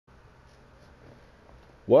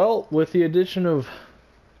Well, with the addition of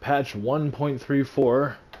patch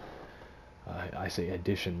 1.34, I say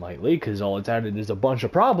addition lightly because all it's added is a bunch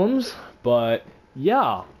of problems, but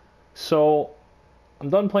yeah. So I'm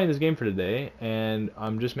done playing this game for today, and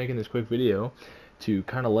I'm just making this quick video to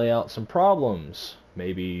kind of lay out some problems.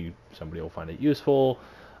 Maybe somebody will find it useful,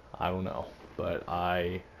 I don't know. But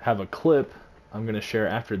I have a clip I'm going to share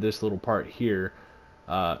after this little part here,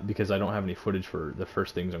 because I don't have any footage for the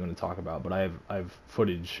first things I'm going to talk about, but I have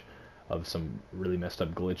footage of some really messed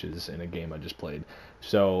up glitches in a game I just played.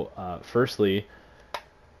 So, firstly,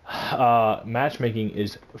 matchmaking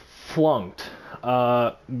is flunked.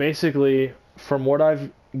 Basically, from what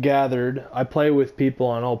I've gathered, I play with people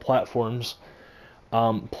on all platforms.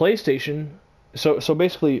 PlayStation, so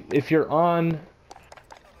basically, if you're on...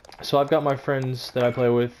 So I've got my friends that I play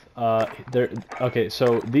with, okay,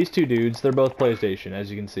 so these two dudes, they're both PlayStation,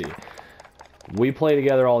 as you can see. We play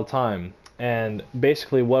together all the time, and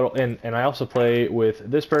basically and I also play with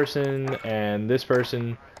this person, and this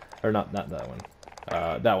person, or not that one,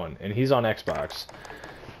 that one, and he's on Xbox.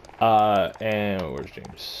 And, where's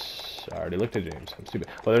James? I already looked at James, I'm stupid.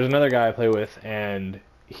 Well, there's another guy I play with, and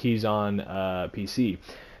he's on, PC.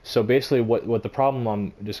 So basically, what the problem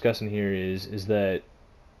I'm discussing here is that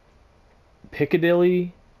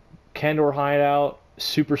Piccadilly, Candor Hideout,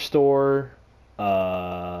 Superstore,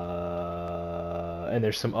 and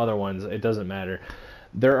there's some other ones, it doesn't matter.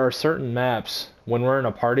 There are certain maps, when we're in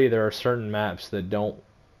a party, there are certain maps that don't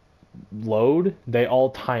load, they all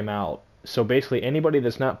time out. So basically, anybody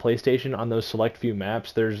that's not PlayStation on those select few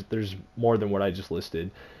maps, there's more than what I just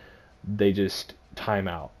listed, they just time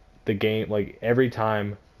out. The game, like, every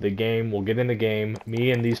time, the game will get in the game,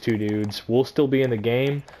 me and these two dudes will still be in the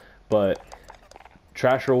game, but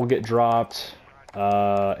Trasher will get dropped,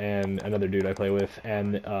 and another dude I play with,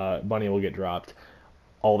 and Bunny will get dropped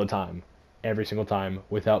all the time, every single time,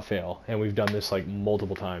 without fail. And we've done this like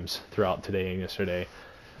multiple times throughout today and yesterday.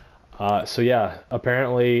 So yeah,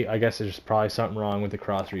 apparently, I guess there's probably something wrong with the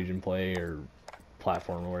cross-region play, or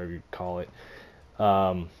platform, or whatever you call it.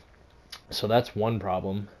 So that's one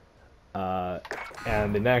problem.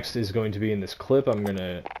 And the next is going to be in this clip I'm going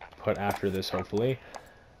to put after this, hopefully.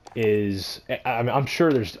 I'm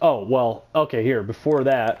sure there's... Oh, well, okay, here, before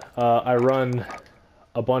that, I run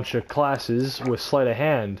a bunch of classes with sleight of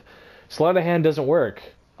hand. Sleight of hand doesn't work.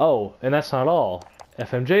 Oh, and that's not all.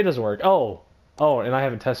 FMJ doesn't work. Oh, and I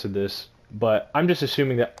haven't tested this, but I'm just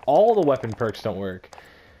assuming that all the weapon perks don't work.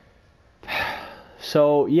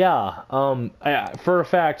 So, yeah, for a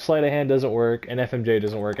fact, sleight of hand doesn't work, and FMJ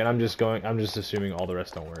doesn't work, and I'm just assuming all the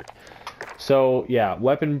rest don't work. So, yeah,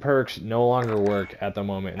 weapon perks no longer work at the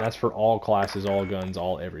moment, and that's for all classes, all guns,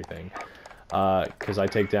 all everything. Because I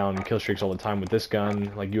take down kill streaks all the time with this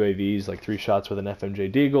gun, like UAVs, like 3 shots with an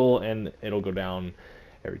FMJ Deagle, and it'll go down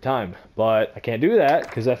every time. But I can't do that,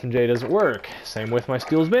 because FMJ doesn't work. Same with my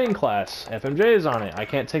Steel's Bane class. FMJ is on it. I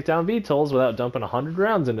can't take down VTOLs without dumping 100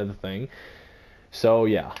 rounds into the thing. So,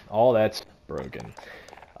 yeah, all that's broken.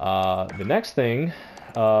 The next thing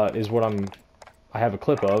is what I have a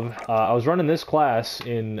clip of. I was running this class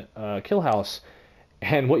in Kill House,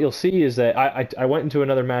 and what you'll see is that I went into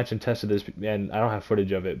another match and tested this, and I don't have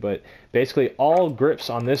footage of it, but basically all grips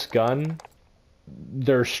on this gun,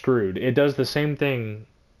 they're screwed. It does the same thing,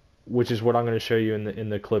 which is what I'm going to show you in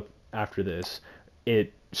the clip after this.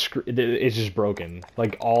 It's just broken.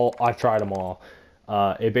 Like, I've tried them all.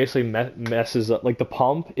 It basically messes up, like the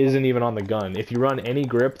pump isn't even on the gun. If you run any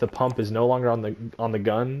grip, the pump is no longer on the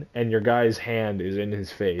gun, and your guy's hand is in his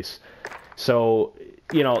face. So,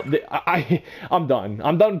 you know, I'm done.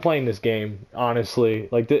 I'm done playing this game, honestly.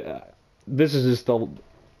 Like, this is just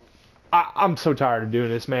I'm so tired of doing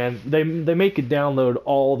this, man. They make you download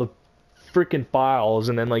all the freaking files,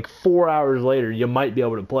 and then like 4 hours later, you might be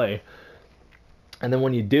able to play. And then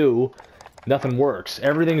when you do, nothing works.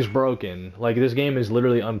 Everything's broken. Like, this game is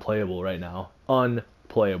literally unplayable right now.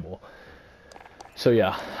 Unplayable. So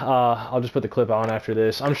yeah, I'll just put the clip on after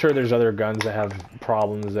this. I'm sure there's other guns that have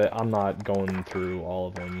problems that I'm not going through all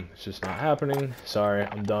of them. It's just not happening. Sorry,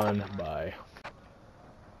 I'm done. Bye.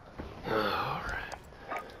 Alright.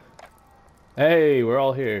 Hey, we're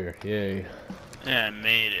all here. Yay. Yeah, I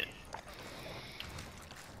made it.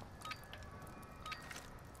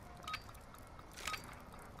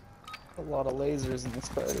 A lot of lasers in this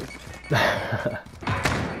party.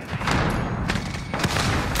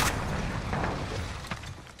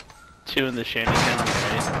 Two in the shanty town,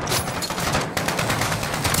 right?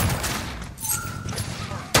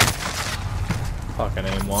 Fucking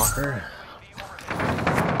aim walker.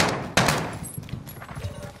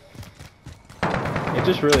 It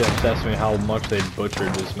just really upsets me how much they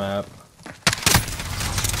butchered this map.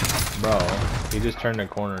 Bro, he just turned the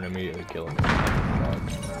corner and immediately killed me. Fuck.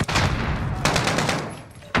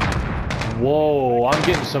 Whoa, I'm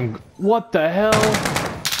getting some... What the hell?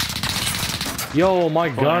 Yo, my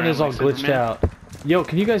gun is all glitched out. Yo,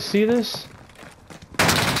 can you guys see this?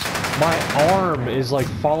 My arm is like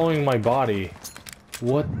following my body.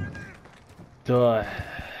 What the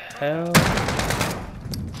hell?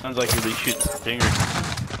 Sounds like you're shooting some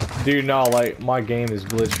fingers. Dude, no, like, my game is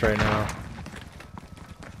glitched right now.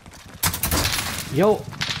 Yo.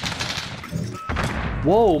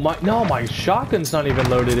 Whoa, my shotgun's not even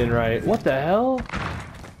loaded in right. What the hell?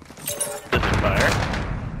 Does it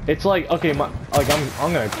fire? It's like, okay, I'm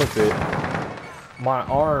gonna clip it. My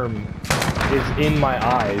arm is in my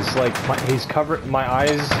eyes. Like, my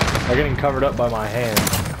eyes are getting covered up by my hand.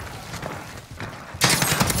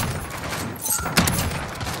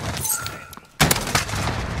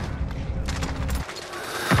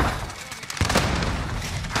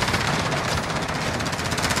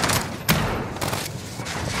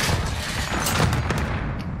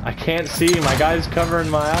 I can't see, my guy's covering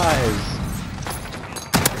my eyes.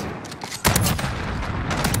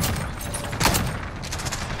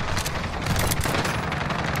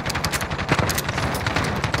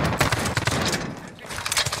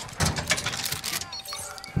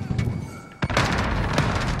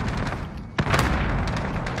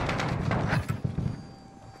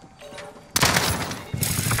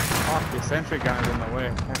 Fuck, the sentry gun is in the way.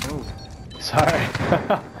 I can't move. Sorry.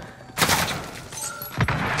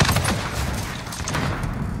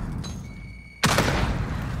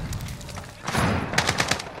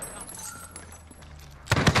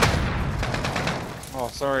 Oh,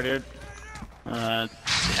 sorry, dude. It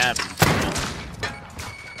happens.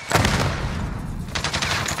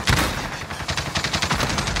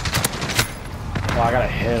 Oh, I got a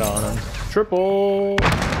hit on him. Triple!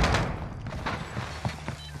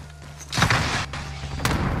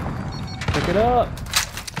 Pick it up!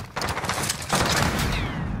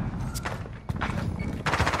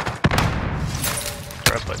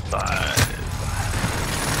 Drop like 5.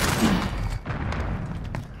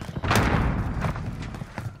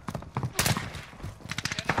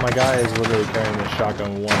 My guy is literally carrying the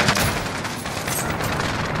shotgun one.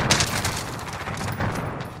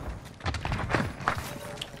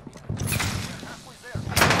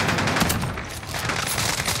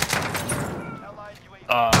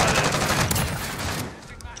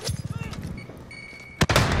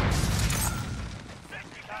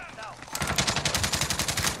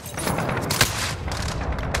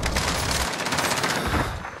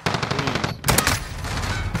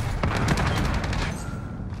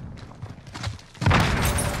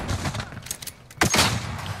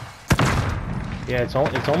 Yeah, it's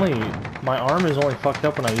only my arm is only fucked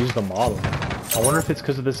up when I use the model. I wonder if it's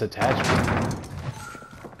because of this attachment.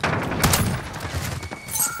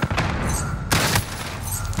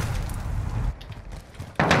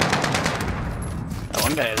 That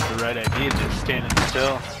one guy has the right idea, just standing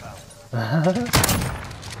still.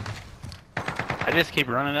 I just keep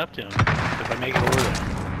running up to him if I make it over there.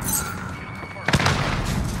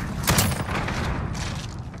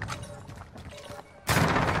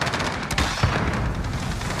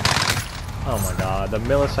 Oh my god, the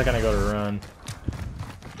millisecond I go to run.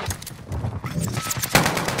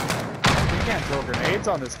 You can't throw grenades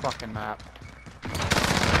on this fucking map.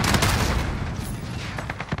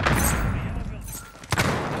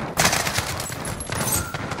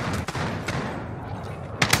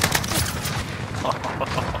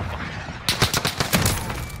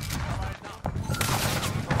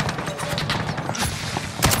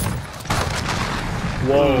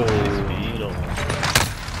 Whoa.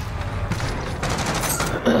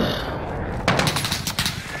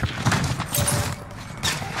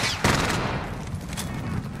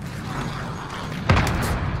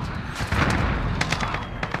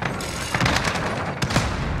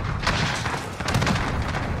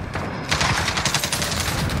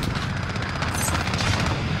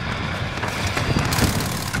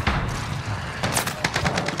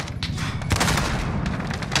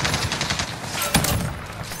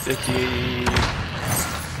 Fifty,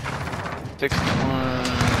 61,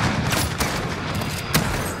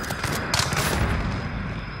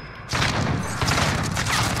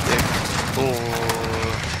 64,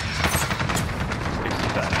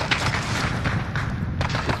 65.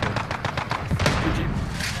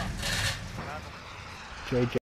 JJ.